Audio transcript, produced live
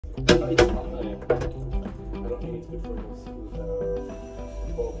It's on I don't think it's good for us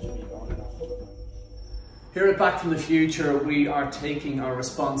with bulb to be on and off all the time. Here at Back from the Future, we are taking our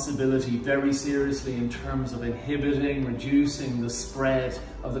responsibility very seriously in terms of inhibiting, reducing the spread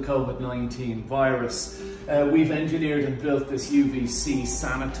of the COVID-19 virus. We've engineered and built this UVC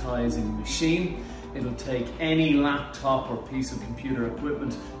sanitizing machine. It'll take any laptop or piece of computer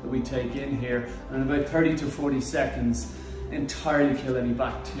equipment that we take in here, and in about 30 to 40 seconds, entirely kill any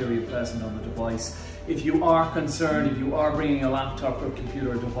bacteria present on the device. If you are concerned, if you are bringing a laptop or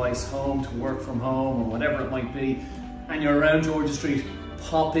computer device home to work from home or whatever it might be, and you're around Georgia Street,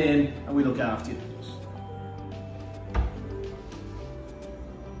 pop in and we look after you.